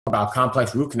about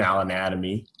complex root canal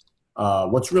anatomy,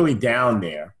 what's really down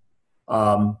there.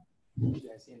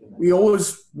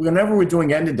 Whenever we're doing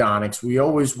endodontics, we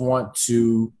always want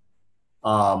to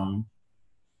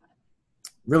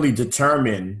really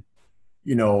determine,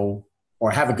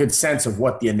 or have a good sense of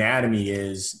what the anatomy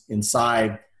is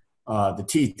inside the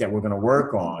teeth that we're going to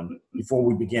work on before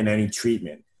we begin any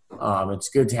treatment. It's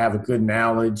good to have a good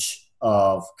knowledge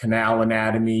of canal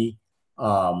anatomy,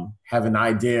 have an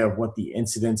idea of what the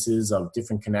incidences of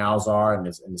different canals are and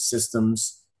the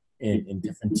systems in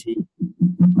different teeth.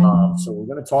 So we're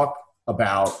going to talk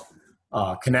about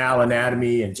canal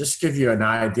anatomy and just give you an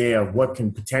idea of what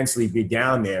can potentially be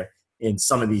down there in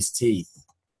some of these teeth.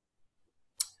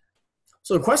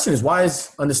 So the question is, why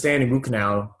is understanding root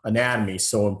canal anatomy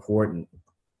so important?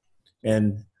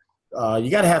 And you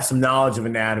got to have some knowledge of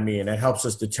anatomy, and it helps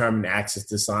us determine access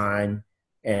design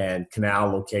and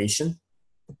canal location.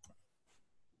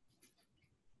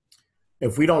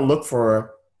 If we don't look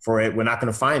for it, we're not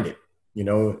going to find it.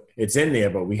 It's in there,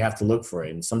 but we have to look for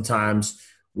it. And sometimes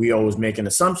we always make an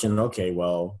assumption, okay,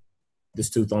 well, this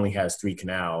tooth only has 3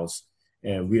 canals,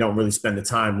 and we don't really spend the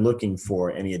time looking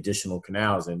for any additional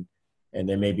canals, and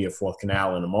there may be a 4th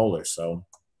canal in a molar. So,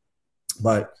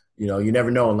 but you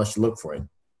never know unless you look for it.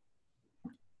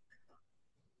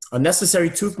 Unnecessary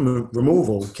tooth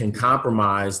removal can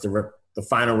compromise the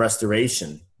final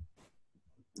restoration.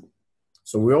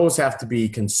 So we always have to be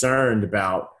concerned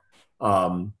about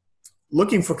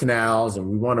looking for canals, and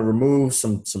we want to remove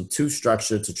some tooth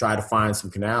structure to try to find some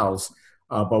canals.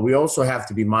 But we also have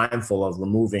to be mindful of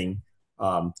removing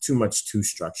too much tooth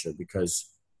structure, because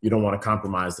you don't want to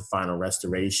compromise the final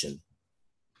restoration.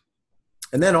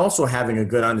 And then also having a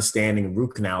good understanding of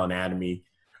root canal anatomy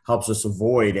helps us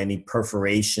avoid any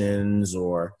perforations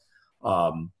or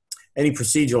any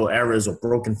procedural errors or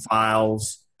broken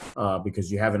files,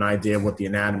 because you have an idea of what the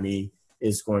anatomy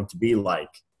is going to be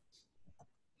like.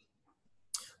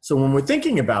 So when we're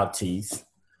thinking about teeth,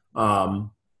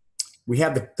 we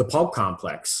have the pulp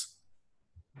complex.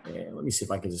 And let me see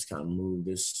if I can just kind of move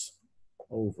this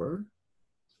over.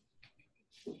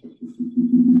 Okay.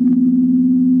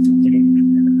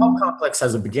 The pulp complex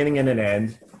has a beginning and an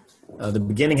end. The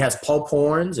beginning has pulp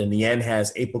horns, and the end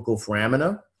has apical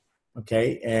foramina.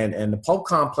 Okay, and the pulp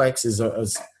complex it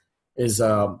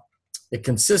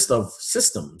consists of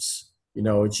systems.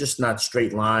 It's just not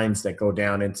straight lines that go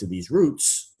down into these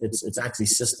roots. It's actually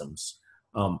systems.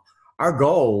 Our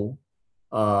goal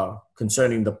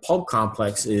concerning the pulp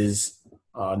complex is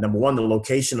number one, the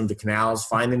location of the canals,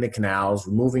 finding the canals,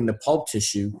 removing the pulp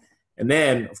tissue, and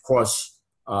then, of course,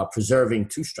 preserving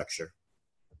tooth structure.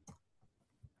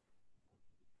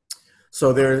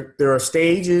 So there are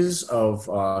stages of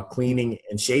cleaning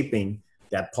and shaping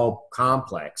that pulp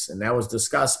complex, and that was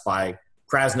discussed by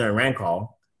Krasner and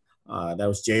Rankol. That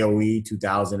was JOE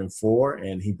 2004,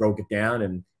 and he broke it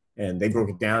down, and they broke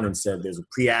it down and said there's a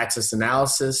pre-access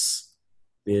analysis,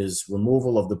 there's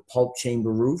removal of the pulp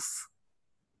chamber roof.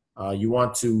 You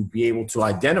want to be able to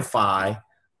identify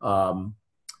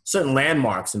certain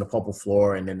landmarks in the pulpal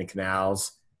floor and in the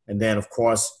canals, and then, of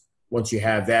course, once you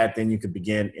have that, then you could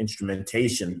begin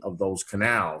instrumentation of those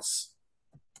canals.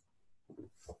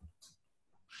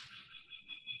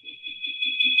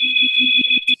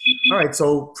 All right,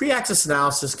 so pre-access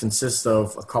analysis consists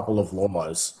of a couple of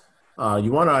laws.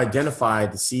 You want to identify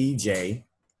the CEJ,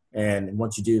 and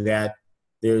once you do that,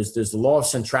 there's the law of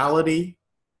centrality,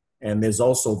 and there's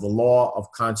also the law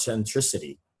of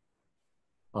concentricity.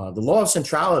 The law of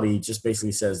centrality just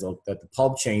basically says that the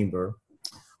pulp chamber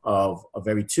of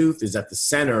every tooth is at the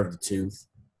center of the tooth,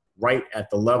 right at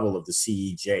the level of the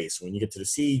CEJ. So when you get to the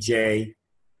CEJ,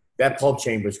 that pulp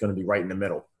chamber is going to be right in the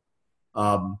middle.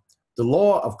 The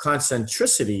law of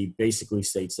concentricity basically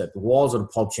states that the walls of the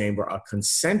pulp chamber are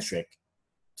concentric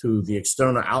to the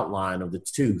external outline of the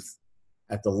tooth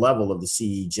at the level of the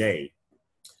CEJ.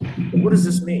 But what does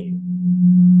this mean?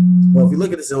 Well, if you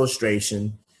look at this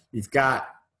illustration, you've got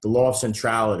the law of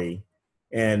centrality,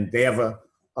 and they have a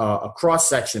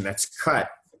cross-section that's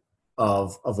cut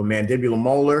of a mandibular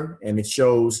molar, and it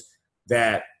shows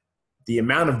that the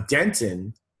amount of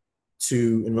dentin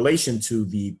in relation to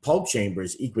the pulp chamber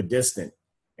is equidistant,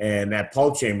 and that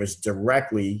pulp chamber is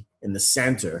directly in the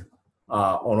center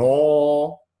on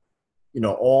all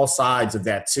sides of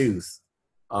that tooth.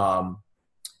 And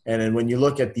then when you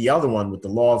look at the other one with the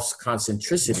law of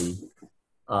concentricity,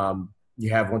 you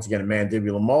have, once again, a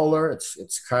mandibular molar.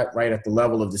 It's cut right at the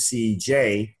level of the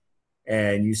CEJ,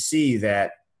 and you see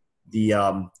that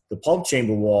the pulp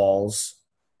chamber walls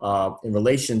in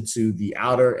relation to the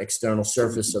outer external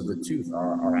surface of the tooth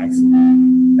are actually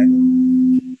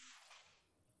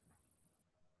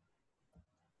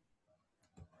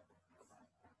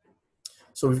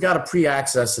So we've got a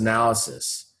pre-access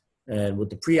analysis. And with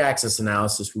the pre-access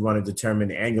analysis, we want to determine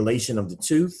the angulation of the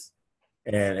tooth.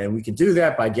 And we can do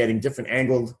that by getting different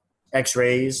angled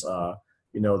x-rays.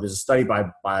 There's a study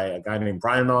by a guy named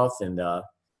Bryanoff, and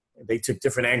they took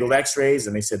different angled x-rays,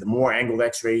 and they said the more angled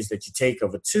x-rays that you take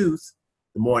of a tooth,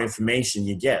 the more information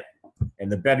you get,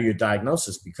 and the better your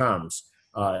diagnosis becomes.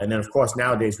 And then, of course,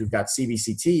 nowadays we've got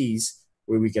CBCTs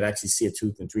where we can actually see a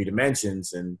tooth in 3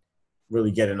 dimensions and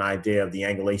really get an idea of the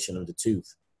angulation of the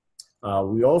tooth.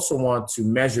 We also want to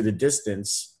measure the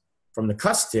distance from the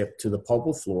cusp tip to the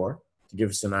pulpal floor to give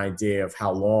us an idea of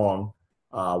how long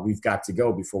we've got to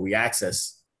go before we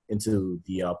access into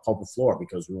the pulpal floor,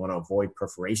 because we want to avoid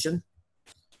perforation.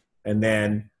 And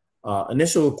then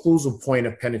initial occlusal point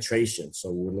of penetration.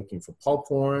 So we're looking for pulp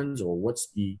horns, or what's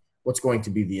going to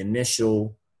be the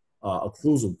initial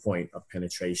occlusal point of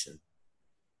penetration.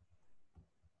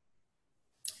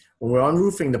 When we're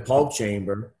unroofing the pulp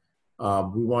chamber,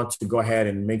 we want to go ahead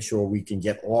and make sure we can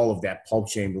get all of that pulp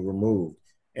chamber removed.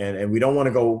 And we don't want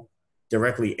to go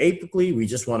directly apically. We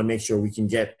just want to make sure we can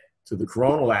get to the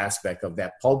coronal aspect of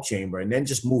that pulp chamber and then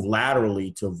just move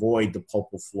laterally to avoid the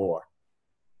pulpal floor.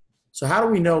 So how do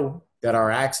we know that our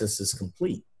access is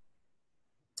complete?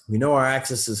 We know our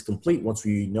access is complete once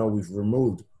we know we've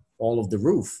removed all of the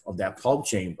roof of that pulp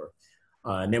chamber.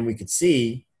 And then we could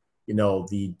see,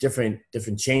 the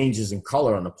different changes in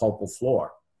color on the pulpal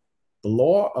floor. The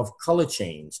law of color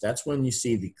change, that's when you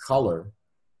see the color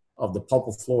of the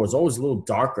pulpal floor is always a little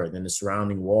darker than the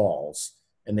surrounding walls.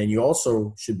 And then you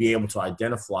also should be able to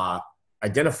identify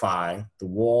the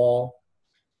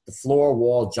floor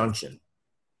wall junction.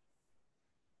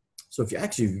 So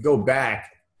if you go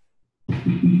back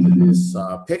to this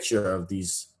picture of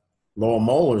these lower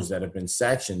molars that have been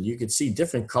sectioned, you could see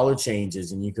different color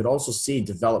changes, and you could also see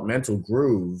developmental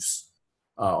grooves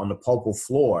on the pulpal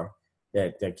floor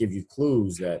that give you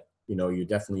clues that you're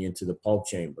definitely into the pulp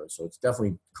chamber. So it's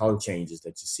definitely color changes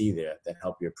that you see there that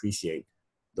help you appreciate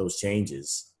those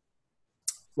changes.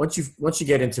 Once you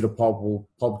get into the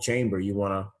pulp chamber, you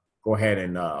want to go ahead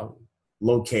and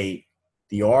locate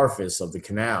the orifice of the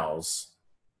canals,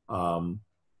 and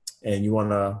you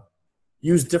want to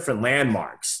use different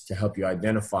landmarks to help you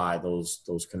identify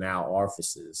those canal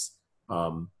orifices.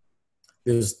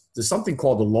 There's something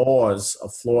called the laws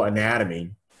of floor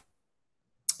anatomy,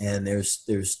 and there's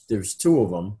 2 of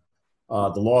them: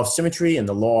 the law of symmetry and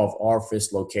the law of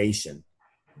orifice location.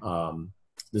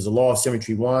 There's a law of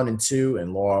symmetry 1 and 2,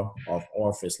 and law of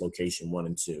orifice location 1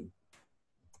 and 2.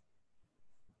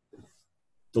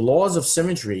 The laws of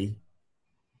symmetry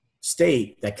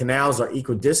state that canals are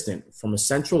equidistant from a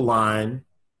central line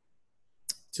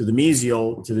to the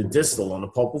mesial to the distal on the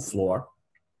pulpal floor,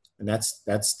 and that's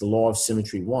the law of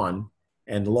symmetry 1.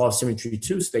 And the law of symmetry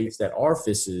 2 states that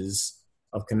orifices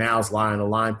of canals lie on a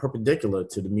line perpendicular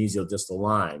to the mesial distal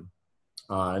line.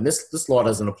 And this law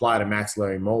doesn't apply to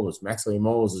maxillary molars. Maxillary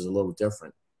molars is a little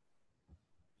different.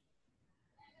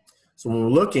 So when we're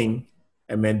looking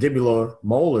at mandibular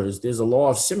molars, there's a law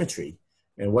of symmetry.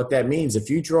 And what that means, if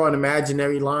you draw an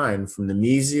imaginary line from the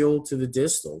mesial to the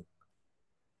distal,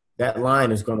 that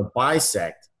line is going to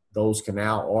bisect those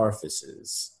canal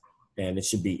orifices, and it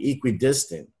should be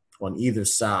equidistant on either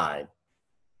side.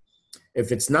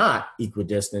 If it's not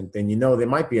equidistant, then there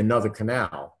might be another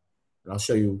canal. And I'll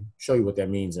show you what that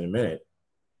means in a minute.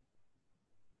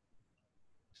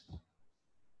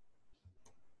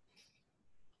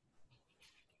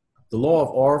 The law of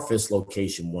orifice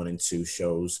location 1 and 2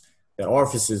 shows that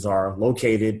orifices are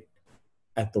located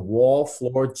at the wall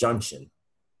floor junction.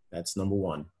 That's number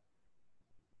 1.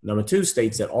 Number 2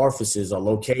 states that orifices are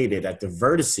located at the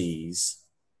vertices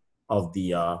of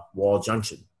the wall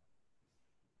junction.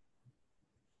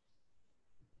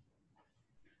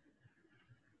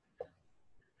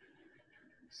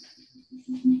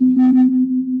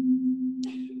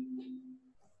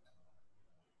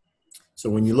 So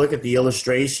when you look at the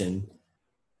illustration,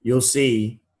 you'll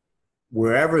see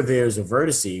wherever there's a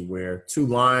vertice where 2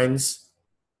 lines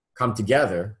come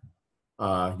together,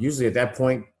 usually at that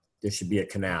point, there should be a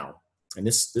canal. And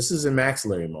this is a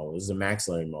maxillary molar. This is a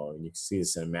maxillary molar. And you can see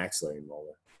this in a maxillary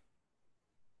molar.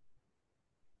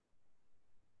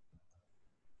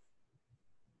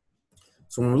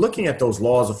 So when we're looking at those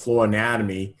laws of floor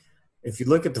anatomy, if you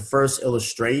look at the first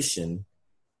illustration,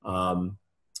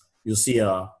 you'll see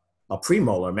a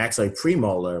premolar, maxillary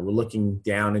premolar. We're looking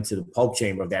down into the pulp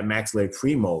chamber of that maxillary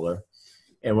premolar.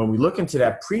 And when we look into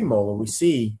that premolar, we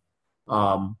see,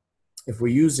 if we're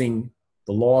using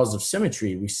the laws of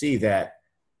symmetry, we see that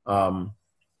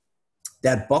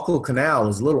that buccal canal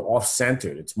is a little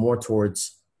off-centered. It's more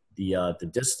towards the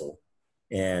distal.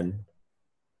 And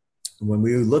When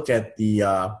we look at the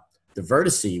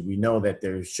vertice, we know that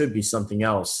there should be something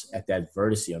else at that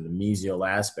vertice on the mesial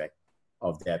aspect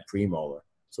of that premolar.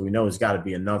 So we know there's got to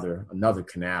be another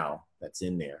canal that's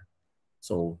in there.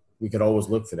 So we could always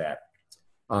look for that.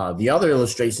 The other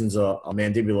illustrations are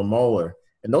mandibular molar,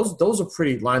 and those are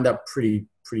pretty lined up pretty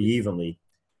evenly.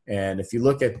 And if you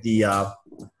look at the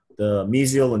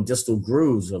mesial and distal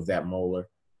grooves of that molar,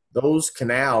 those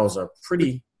canals are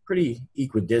pretty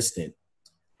equidistant,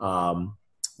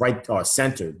 right, or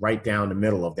centered right down the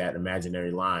middle of that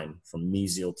imaginary line from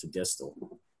mesial to distal.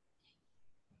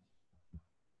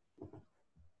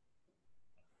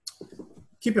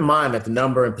 Keep in mind that the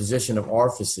number and position of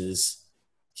orifices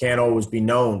can't always be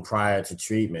known prior to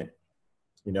treatment.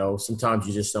 You know, sometimes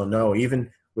you just don't know.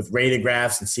 Even with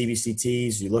radiographs and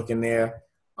CBCTs, you look in there,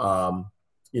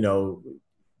 you know,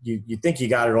 you think you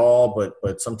got it all,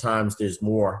 but sometimes there's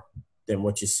more than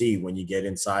what you see when you get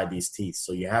inside these teeth.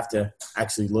 So you have to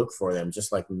actually look for them,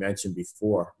 just like we mentioned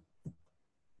before.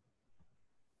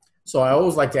 So I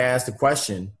always like to ask the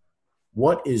question,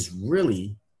 what is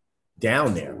really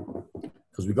down there?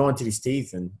 Because we go into these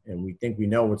teeth and we think we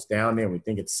know what's down there. We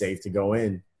think it's safe to go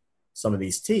in some of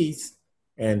these teeth.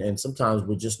 And sometimes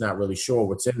we're just not really sure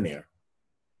what's in there.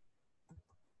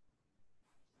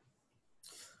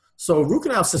 So root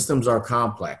canal systems are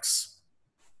complex.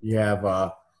 You have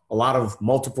a lot of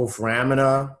multiple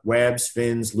foramina, webs,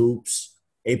 fins, loops,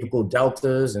 apical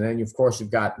deltas, and then of course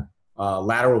you've got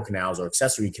lateral canals or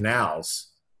accessory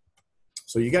canals.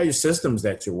 So you got your systems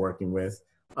that you're working with.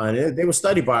 And they were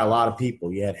studied by a lot of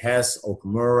people. You had Hess,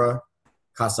 Okamura,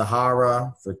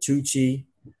 Kasahara, Fertucci,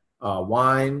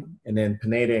 Wine, and then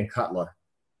Pineda and Cutler.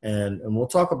 And we'll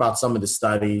talk about some of the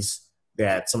studies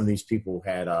that some of these people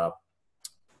had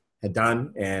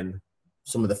done and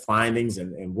some of the findings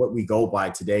and what we go by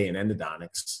today in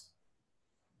endodontics.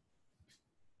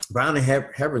 Brown and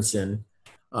Herbinson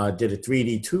did a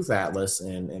 3D tooth atlas,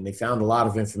 and they found a lot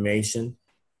of information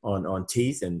on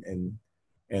teeth.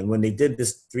 And when they did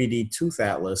this 3D tooth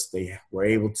atlas, they were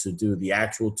able to do the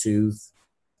actual tooth,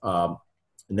 an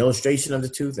illustration of the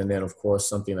tooth, and then, of course,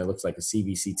 something that looks like a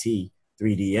CBCT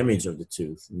 3D image of the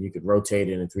tooth. And you could rotate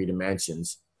it in 3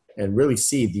 dimensions and really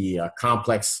see the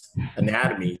complex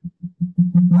anatomy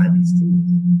behind these teeth.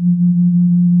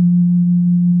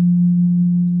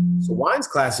 So Wine's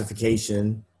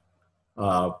classification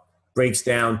breaks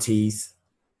down teeth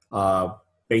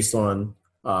based on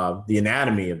the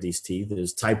anatomy of these teeth.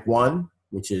 There's type 1,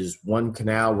 which is one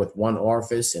canal with one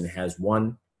orifice and has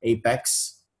one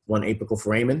apex, one apical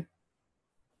foramen.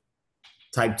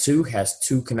 Type 2 has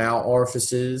 2 canal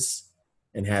orifices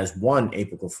and has one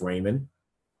apical foramen.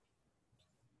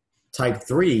 Type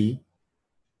 3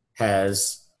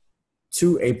 has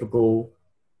 2 apical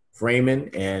foramen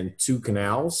and 2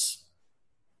 canals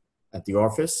at the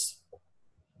orifice.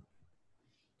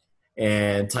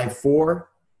 And type 4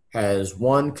 has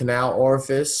 1 canal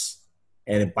orifice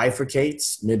and it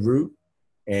bifurcates mid-root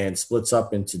and splits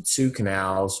up into 2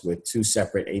 canals with 2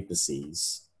 separate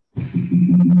apices.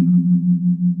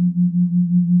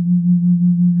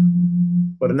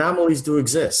 But anomalies do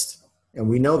exist. And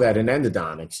we know that in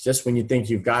endodontics. Just when you think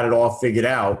you've got it all figured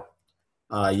out,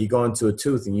 you go into a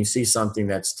tooth and you see something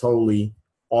that's totally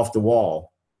off the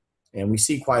wall. And we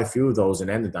see quite a few of those in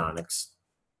endodontics.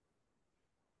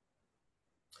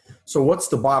 So what's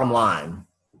the bottom line?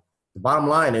 The bottom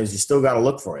line is you still got to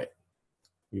look for it.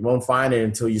 You won't find it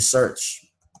until you search.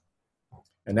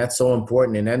 And that's so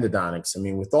important in endodontics. I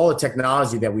mean, with all the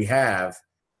technology that we have,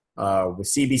 with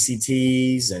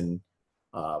CBCTs and,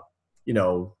 you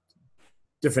know,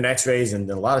 different x-rays and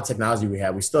a lot of technology we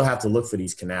have, we still have to look for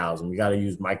these canals, and we got to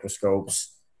use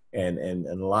microscopes and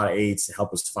a lot of aids to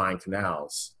help us find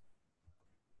canals.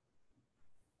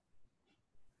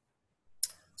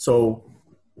 So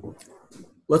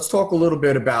let's talk a little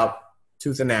bit about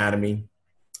tooth anatomy,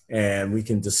 and we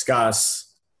can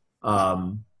discuss,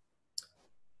 you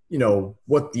know,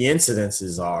 what the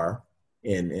incidences are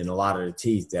in a lot of the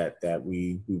teeth that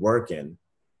we work in.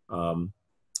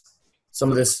 Some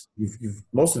of this,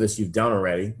 most of this you've done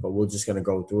already, but we're just going to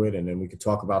go through it, and then we can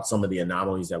talk about some of the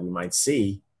anomalies that we might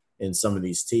see in some of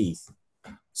these teeth.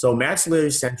 So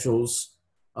maxillary centrals,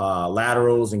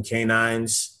 laterals, and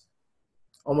canines,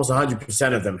 almost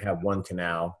 100% of them have 1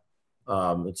 canal.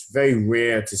 It's very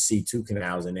rare to see 2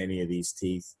 canals in any of these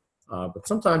teeth, but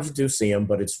sometimes you do see them,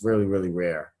 but it's really, really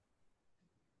rare.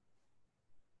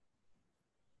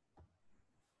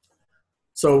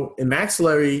 So in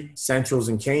maxillary centrals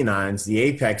and canines, the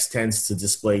apex tends to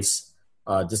displace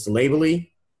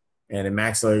distolabally, and in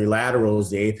maxillary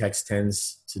laterals, the apex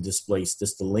tends to displace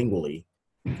distolingually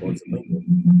towards the lingual.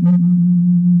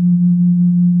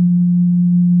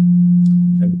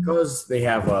 because they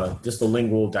have just a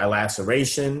lingual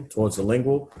dilaceration towards the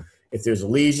lingual, if there's a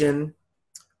lesion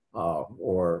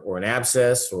or an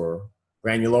abscess or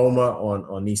granuloma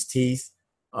on these teeth,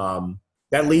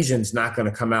 that lesion's not going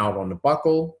to come out on the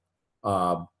buccal.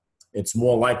 It's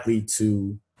more likely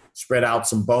to spread out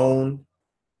some bone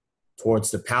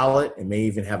towards the palate and may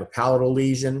even have a palatal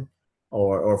lesion,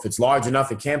 or if it's large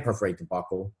enough, it can perforate the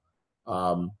buccal.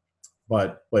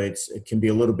 But it can be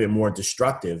a little bit more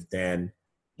destructive than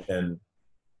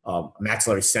a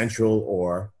maxillary central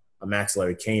or a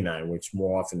maxillary canine, which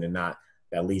more often than not,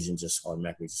 that lesion just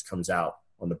automatically just comes out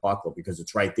on the buccal because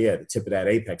it's right there. The tip of that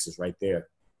apex is right there.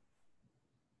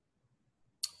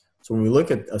 So when we look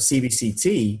at a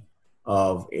CBCT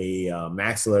of a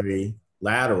maxillary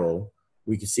lateral,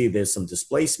 we can see there's some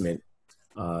displacement,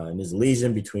 and there's a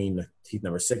lesion between teeth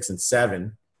number 6 and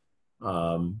 7.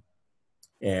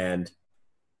 And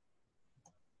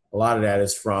a lot of that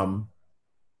is from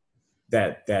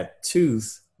that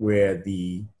tooth where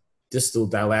the distal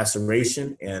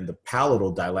dilaceration and the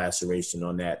palatal dilaceration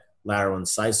on that lateral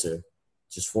incisor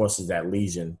just forces that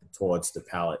lesion towards the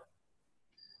palate.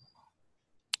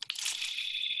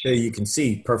 There you can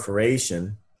see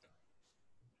perforation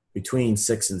between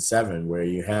 6 and 7 where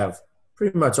you have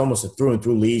pretty much almost a through and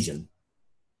through lesion.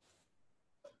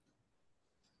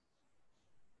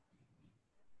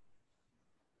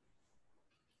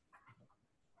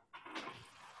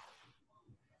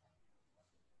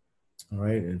 All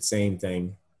right, and same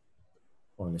thing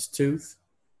on this tooth.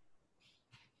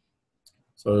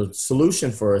 So the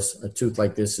solution for a tooth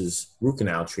like this is root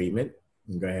canal treatment.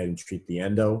 You can go ahead and treat the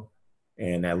endo,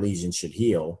 and that lesion should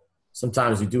heal.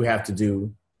 Sometimes we do have to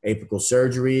do apical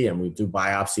surgery, and we do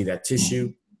biopsy that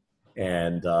tissue,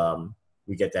 and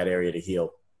we get that area to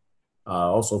heal.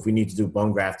 Also, if we need to do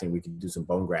bone grafting, we can do some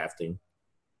bone grafting.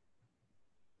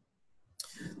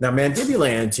 Now, mandibular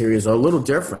anteriors are a little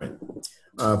different.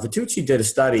 Vitucci did a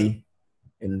study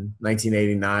in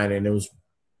 1989, and it was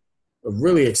a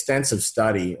really extensive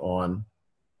study on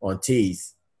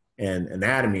teeth and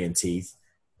anatomy in teeth.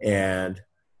 And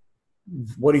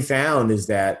what he found is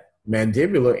that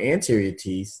mandibular anterior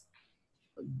teeth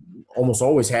almost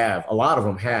always have, a lot of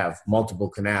them have multiple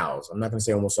canals. I'm not going to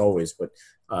say almost always, but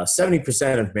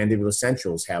 70% of mandibular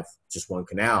centrals have just one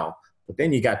canal. But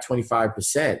then you got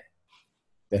 25%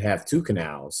 that have 2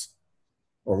 canals,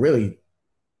 or really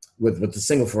with the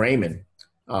single foramen,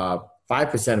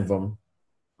 5% of them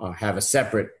have a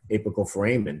separate apical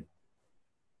foramen.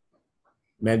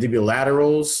 Mandibular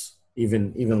laterals,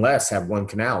 even less, have 1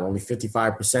 canal. Only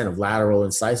 55% of lateral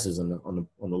incisors on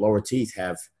the lower teeth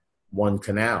have 1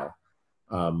 canal.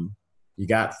 You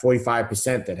got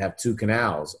 45% that have 2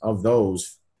 canals. Of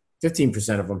those,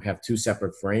 15% of them have 2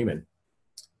 separate foramen.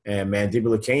 And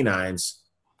mandibular canines,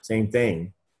 same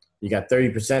thing. You got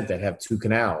 30% that have 2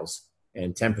 canals,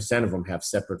 and 10% of them have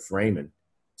separate foramen.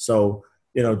 So,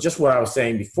 just what I was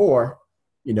saying before,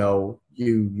 you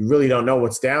really don't know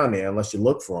what's down there unless you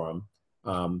look for them.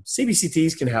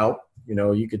 CBCTs can help.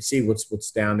 You could see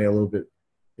what's down there a little bit.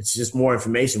 It's just more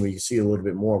information where you can see a little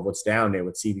bit more of what's down there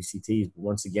with CBCTs. But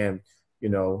once again,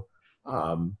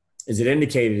 is it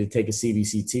indicated to take a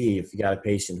CBCT if you got a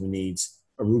patient who needs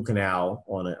a root canal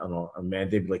on a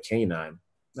mandibular canine?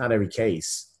 Not every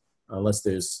case, unless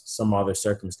there's some other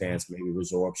circumstance, maybe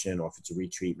resorption or if it's a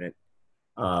retreatment.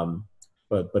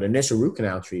 But initial root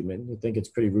canal treatment, I think it's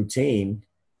pretty routine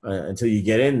until you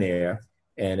get in there.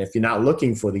 And if you're not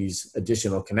looking for these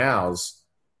additional canals,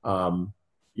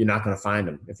 you're not going to find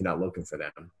them if you're not looking for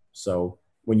them. So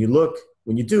when you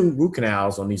do root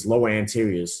canals on these lower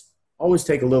anteriors, always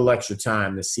take a little extra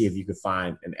time to see if you could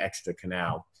find an extra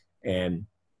canal. And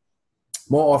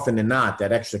more often than not,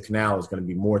 that extra canal is going to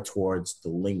be more towards the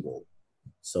lingual.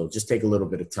 So just take a little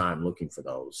bit of time looking for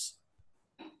those.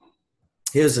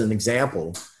 Here's an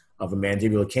example of a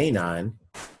mandibular canine.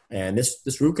 And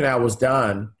this root canal was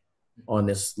done on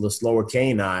this lower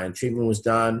canine. Treatment was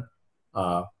done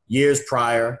years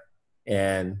prior,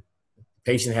 and the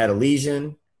patient had a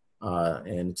lesion,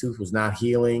 and the tooth was not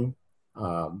healing.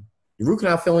 The root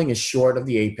canal filling is short of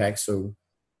the apex, so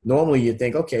normally you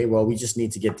think, okay, well, we just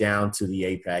need to get down to the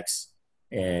apex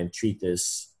and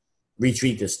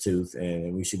retreat this tooth,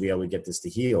 and we should be able to get this to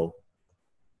heal.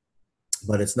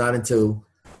 But it's not until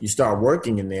you start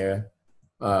working in there,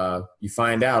 you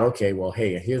find out, okay, well,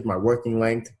 hey, here's my working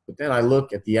length. But then I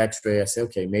look at the x-ray, I say,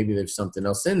 okay, maybe there's something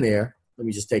else in there. Let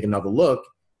me just take another look.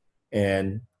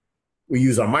 And we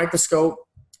use our microscope,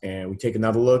 and we take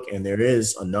another look, and there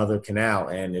is another canal,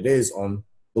 and it is on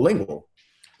the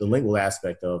lingual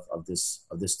aspect of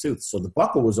this tooth. So the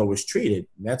buccal was always treated,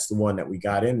 and that's the one that we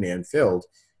got in there and filled.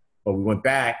 But we went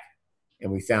back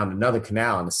and we found another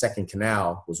canal, and the second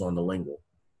canal was on the lingual.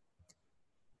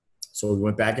 So we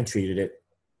went back and treated it.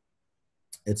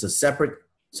 It's a separate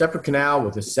canal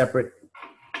with a separate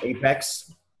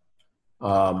apex,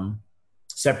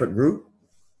 separate root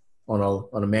on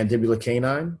a mandibular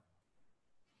canine.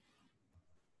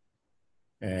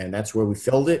 And that's where we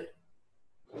filled it.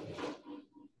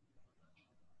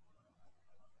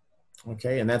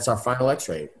 Okay, and that's our final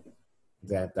x-ray,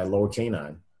 that lower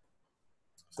canine.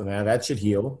 So now that should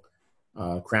heal.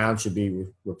 Crown should be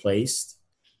replaced.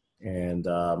 And,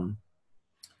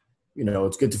 you know,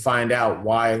 it's good to find out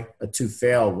why a tooth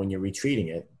failed when you're retreating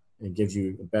it. And it gives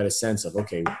you a better sense of,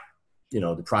 okay, you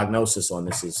know, the prognosis on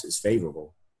this is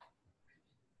favorable.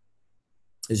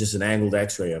 It's just an angled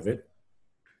x-ray of it.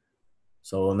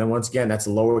 So, and then once again, that's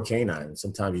a lower canine.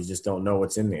 Sometimes you just don't know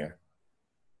what's in there.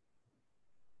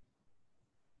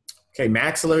 Okay,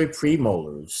 maxillary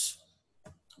premolars.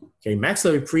 Okay,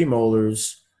 maxillary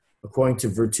premolars, according to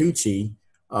Vertucci,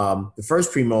 the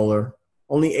first premolar,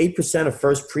 only 8% of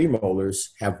first premolars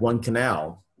have one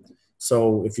canal.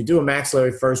 So if you do a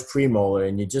maxillary first premolar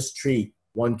and you just treat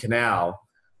one canal,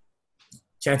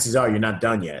 chances are you're not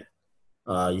done yet.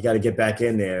 You got to get back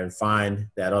in there and find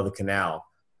that other canal.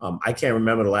 I can't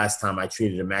remember the last time I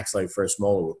treated a maxillary first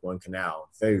molar with one canal.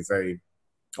 Very, very,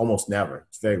 almost never.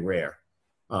 It's very rare.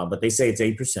 But they say it's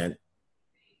 8%.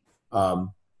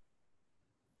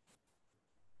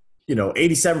 You know,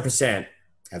 87%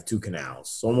 have two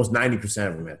canals. So almost 90%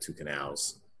 of them have two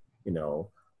canals, you know.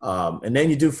 And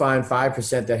then you do find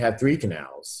 5% that have three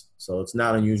canals. So it's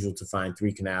not unusual to find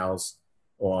three canals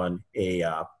on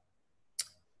a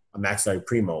maxillary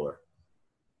premolar.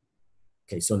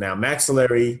 Okay, so now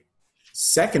maxillary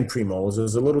second premolars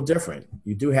is a little different.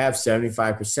 You do have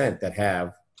 75% that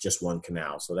have just one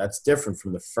canal. So that's different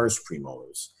from the first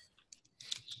premolars.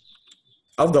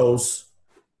 Of those,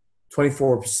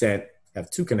 24%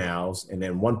 have two canals, and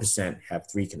then 1%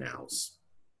 have three canals.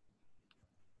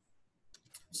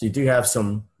 So you do have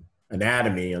some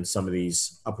anatomy on some of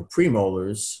these upper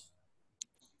premolars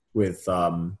with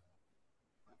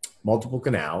multiple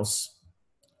canals.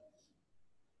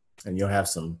 And you'll have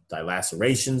some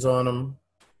dilacerations on them,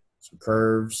 some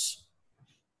curves.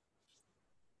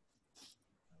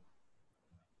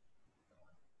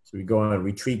 So we go on and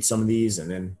retreat some of these, and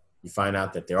then you find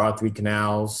out that there are three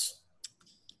canals.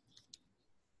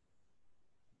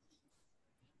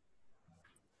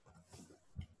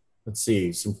 Let's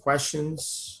see, some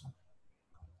questions.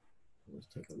 Let's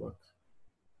take a look.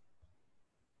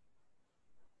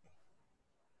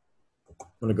 I'm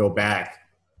gonna go back.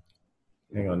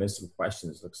 Hang on, there's some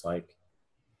questions, looks like.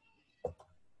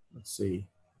 Let's see.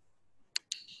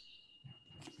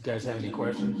 You guys have any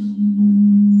questions?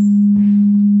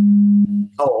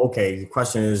 Oh, okay. The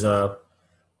question is,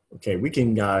 okay, we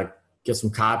can get some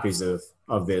copies of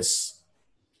this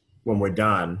when we're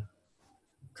done.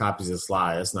 Copies of the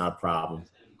slide, that's not a problem.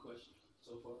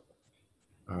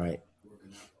 All right.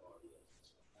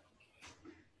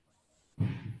 All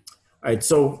right,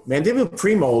 so mandibular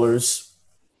premolars,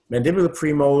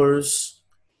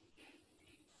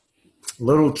 a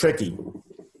little tricky.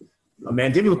 A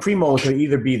mandibular premolar could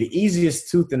either be the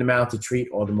easiest tooth in the mouth to treat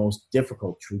or the most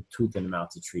difficult tooth in the mouth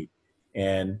to treat.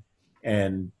 And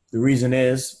the reason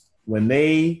is when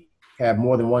they have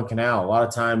more than one canal, a lot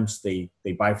of times they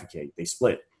bifurcate, they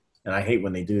split. And I hate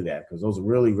when they do that because those are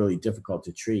really, really difficult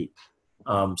to treat.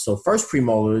 So first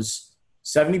premolars,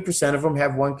 70% of them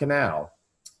have one canal.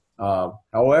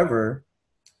 However,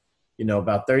 you know,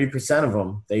 about 30% of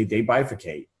them, they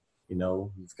bifurcate. You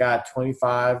know, you've got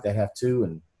 25 that have two,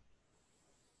 and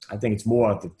I think it's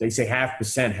more. They say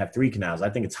 0.5% have three canals. I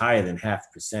think it's higher than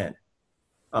 0.5%.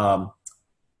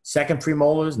 Second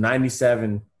premolars,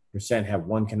 97% have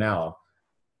one canal.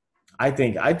 I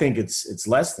think it's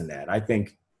less than that. I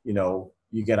think, you know,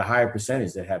 you get a higher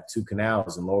percentage that have two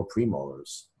canals in lower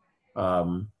premolars.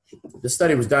 This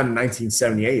study was done in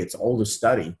 1978. It's an older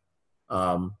study,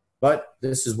 but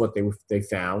this is what they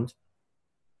found,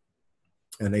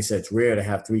 and they said it's rare to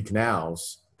have three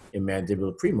canals in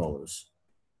mandibular premolars.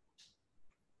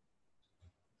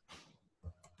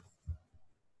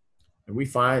 And we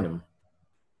find them.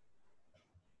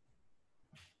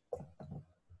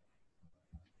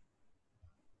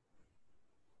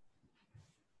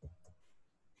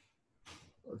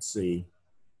 Let's see.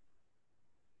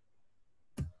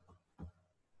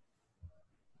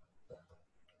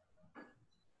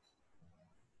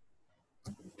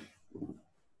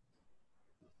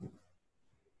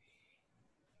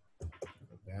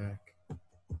 Back.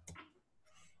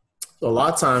 So a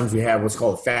lot of times you have what's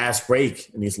called a fast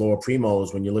break in these lower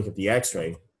premolars when you look at the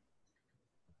x-ray.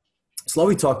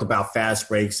 Slowly talked about fast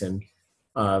breaks and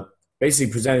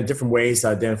basically presented different ways to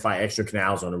identify extra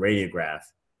canals on a radiograph.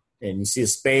 And you see a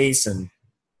space and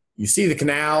you see the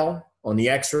canal on the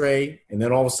x-ray, and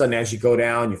then all of a sudden as you go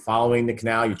down, you're following the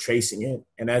canal, you're tracing it,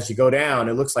 and as you go down,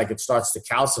 it looks like it starts to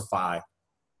calcify.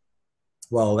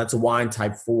 Well, that's a wine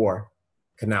type 4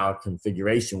 canal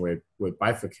configuration where it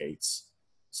bifurcates.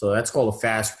 So that's called a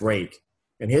fast break.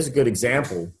 And here's a good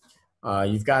example.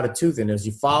 You've got a tooth, and as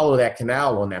you follow that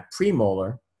canal on that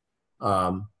premolar,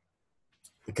 the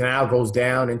canal goes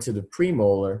down into the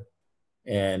premolar,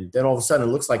 and then all of a sudden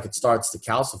it looks like it starts to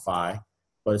calcify,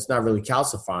 but it's not really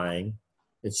calcifying.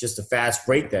 It's just a fast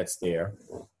break that's there.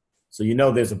 So you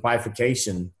know there's a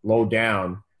bifurcation low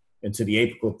down into the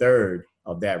apical third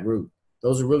of that root.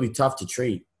 Those are really tough to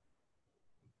treat.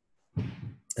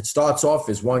 It starts off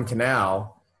as one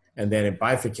canal, and then it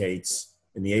bifurcates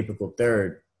in the apical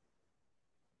third.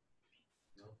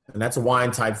 And that's a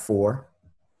wine type 4.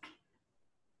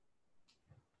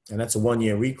 And that's a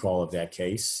 1-year recall of that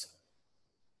case.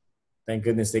 Thank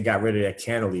goodness they got rid of that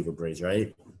cantilever bridge,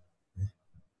 right?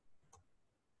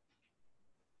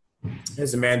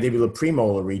 Here's a mandibular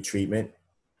premolar retreatment.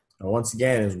 And once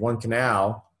again, there's one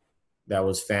canal that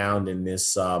was found in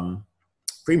this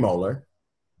premolar.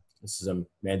 This is a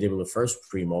mandibular first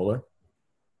premolar.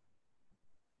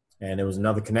 And there was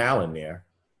another canal in there.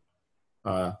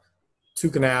 2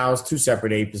 canals, 2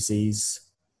 separate apices.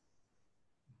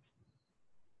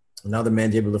 Another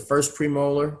mandibular first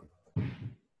premolar.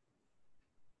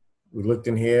 We looked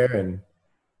in here and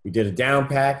we did a down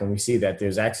pack, and we see that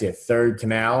there's actually a 3rd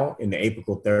canal in the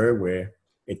apical third where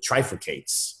it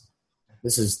trifurcates.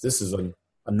 This is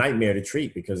a nightmare to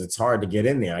treat because it's hard to get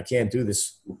in there. I can't do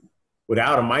this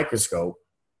without a microscope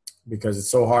because it's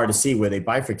so hard to see where they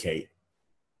bifurcate.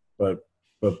 But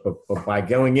by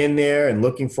going in there and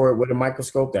looking for it with a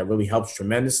microscope, that really helps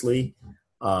tremendously.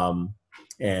 And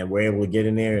we're able to get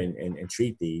in there and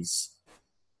treat these.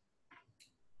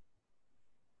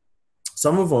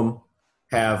 Some of them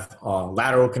have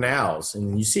lateral canals,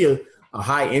 and you see a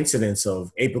high incidence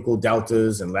of apical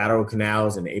deltas and lateral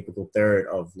canals in the apical third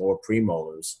of lower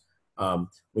premolars.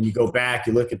 When you go back,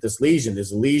 you look at this lesion,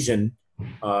 there's a lesion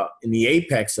in the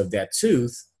apex of that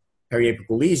tooth,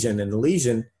 periapical lesion, and the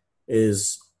lesion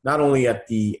is not only at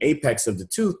the apex of the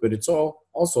tooth, but it's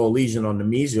also a lesion on the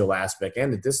mesial aspect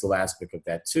and the distal aspect of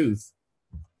that tooth.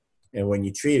 And when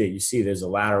you treat it, you see there's a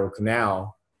lateral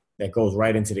canal that goes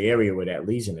right into the area where that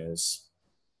lesion is.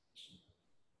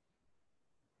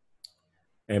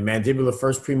 And mandibular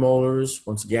first premolars,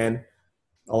 once again,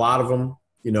 a lot of them,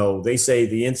 you know, they say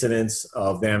the incidence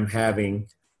of them having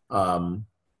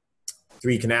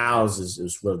 3 canals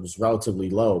is relatively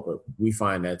low, but we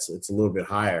find that it's a little bit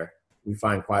higher. We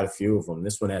find quite a few of them.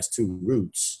 This one has 2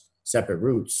 roots, separate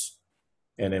roots,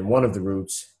 and then one of the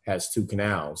roots has 2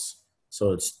 canals.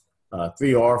 So it's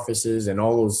 3 orifices, and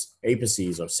all those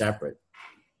apices are separate.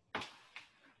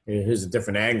 Here's a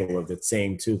different angle of the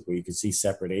same tooth where you can see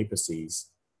separate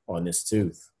apices on this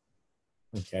tooth.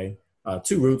 Okay,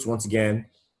 2 roots once again.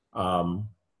 All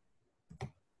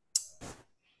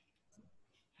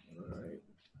right.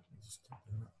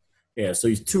 Yeah, so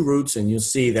these 2 roots, and you'll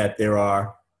see that there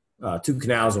are 2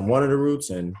 canals in one of the roots,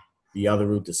 and the other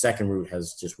root, the second root,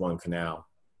 has just 1 canal.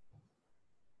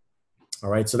 All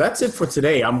right, so that's it for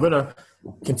today. I'm going to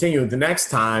continue the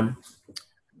next time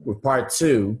with part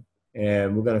 2,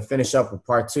 and we're going to finish up with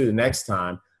part 2 the next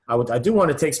time. I do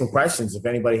want to take some questions if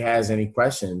anybody has any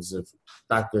questions. If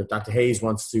Dr. Hayes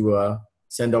wants to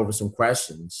send over some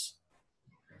questions.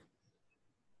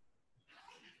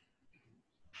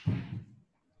 Let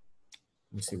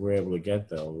me see if we're able to get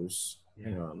those.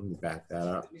 Hang on, let me back that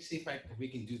up. Let me see if we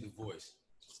can do the voice.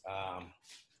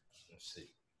 Let's see.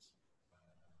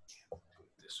 Do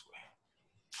it this way.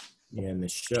 Yeah, in the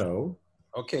show.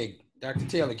 Okay, Dr.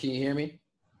 Taylor, can you hear me?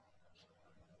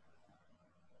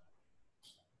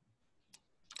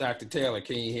 Dr. Taylor,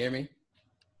 can you hear me?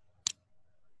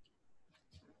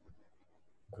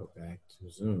 Go back to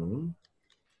Zoom.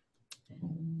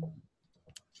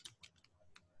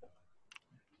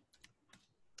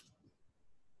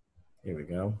 Here we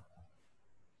go.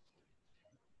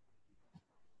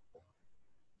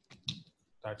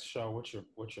 Dr. Shaw, what's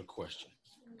your question?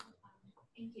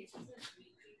 In cases of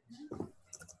retreatment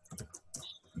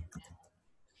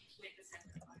with the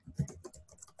center part,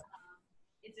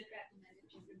 is it recommended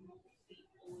to remove the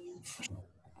old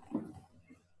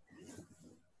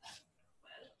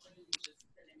well, or do we just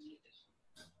eliminate it?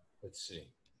 Let's see.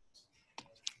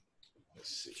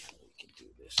 We can do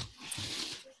this.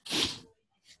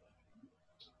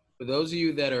 For those of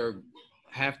you that are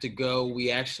have to go. We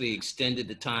actually extended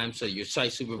the time so your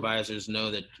site supervisors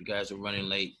know that you guys are running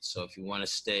late. So if you want to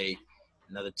stay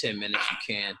another 10 minutes, you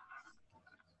can.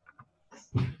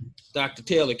 Dr.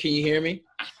 Taylor, can you hear me?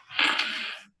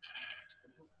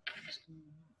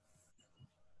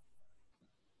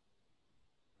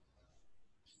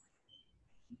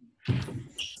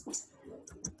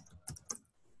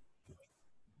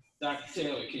 Dr.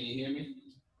 Taylor, can you hear me?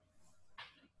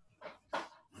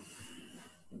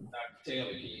 Dr.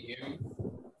 Taylor, can you hear me?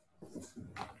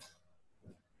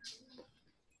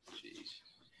 Jeez.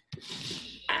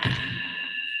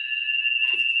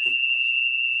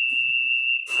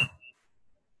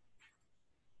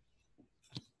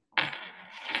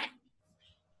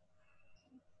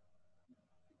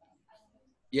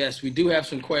 Yes, we do have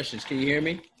some questions. Can you hear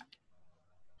me?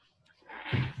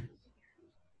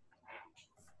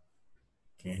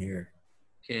 Can't hear.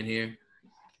 Can't hear.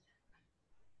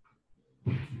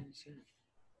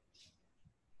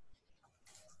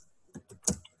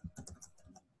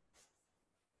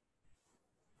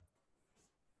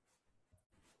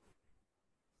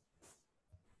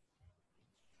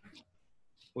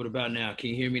 What about now? Can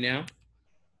you hear me now?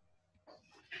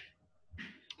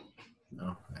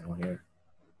 No, I don't hear.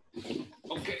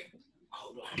 Okay.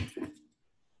 Hold on.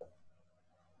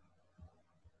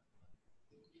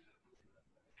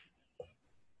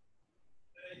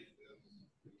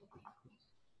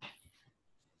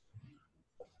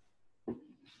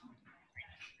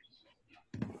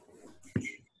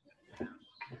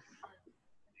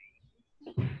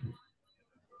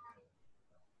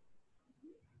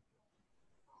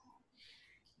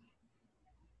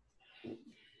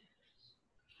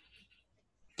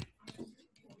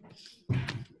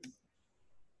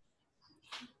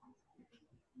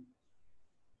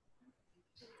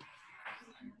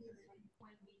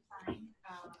 When we find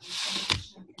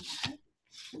some additional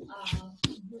canal,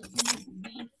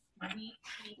 would we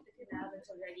treat the canal that's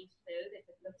already filled if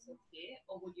it looks okay,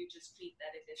 or would you just treat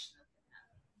that additional canal?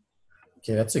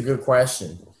 Okay, that's a good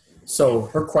question. So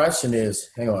her question is,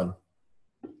 hang on.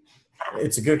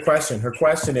 It's a good question. Her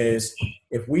question is,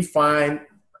 if we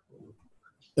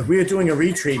are doing a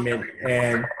retreatment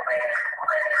and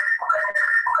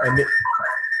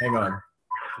hang on,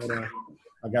 hold on,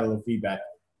 I got a little feedback.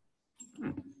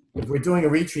 If we're doing a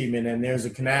retreatment and there's a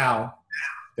canal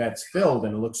that's filled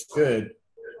and it looks good,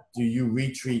 do you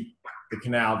retreat the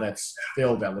canal that's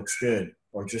filled that looks good,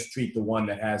 or just treat the one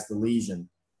that has the lesion?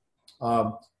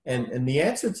 And the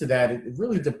answer to that, it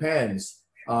really depends.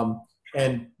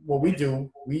 And what we do,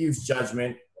 we use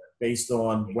judgment based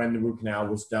on when the root canal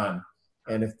was done.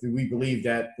 And if we believe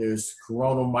that there's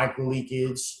coronal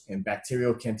microleakage and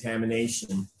bacterial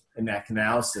contamination in that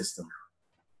canal system,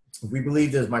 if we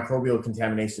believe there's microbial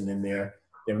contamination in there,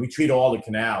 then we treat all the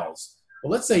canals. But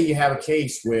let's say you have a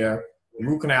case where the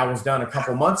root canal was done a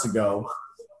couple months ago.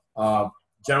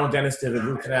 General dentist did a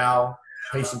root canal,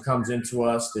 patient comes into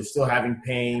us, they're still having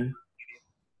pain.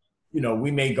 You know,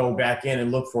 we may go back in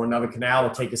and look for another canal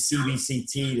or take a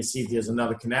CBCT to see if there's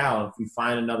another canal. If we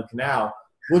find another canal,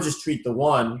 we'll just treat the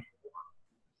one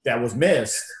that was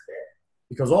missed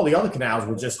because all the other canals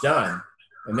were just done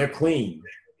and they're clean.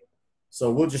 So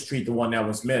we'll just treat the one that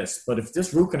was missed. But if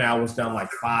this root canal was done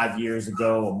like 5 years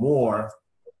ago or more,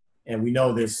 and we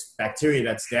know there's bacteria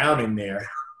that's down in there,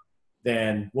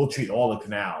 then we'll treat all the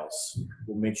canals.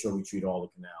 We'll make sure we treat all the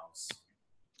canals.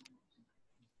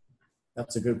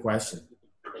 That's a good question.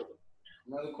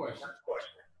 Another question. Another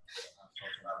question.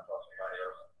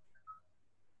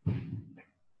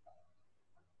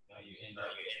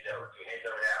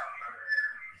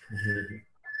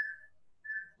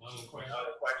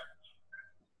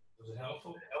 Was it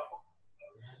helpful?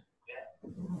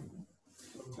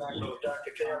 So,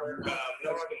 Dr. Taylor, no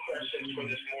other questions for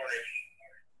this morning.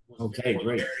 Okay,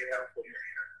 great. Very helpful.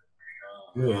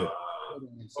 Good. Hold on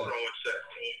one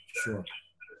second. Sure.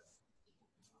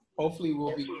 Hopefully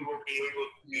we'll be able to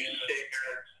share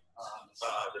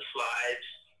the slides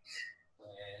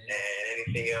and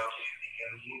anything else.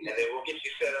 And then we'll get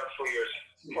you set up for your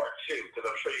part 2, because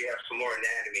I'm sure you have some more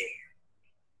anatomy.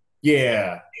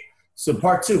 Yeah. So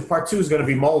part two is going to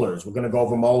be molars. We're going to go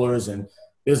over molars, and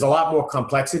there's a lot more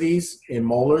complexities in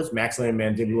molars, maxillary and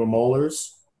mandibular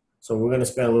molars. So we're going to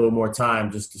spend a little more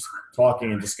time just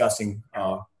talking and discussing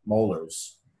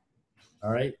molars.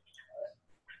 All right.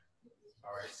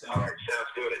 All right, sounds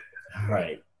good. All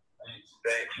right.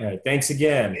 Thanks. All right. Thanks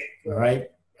again. All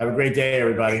right. Have a great day,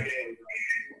 everybody.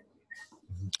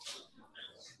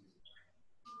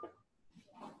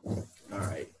 All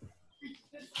right.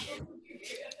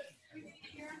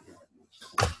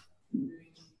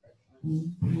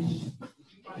 Mm-hmm.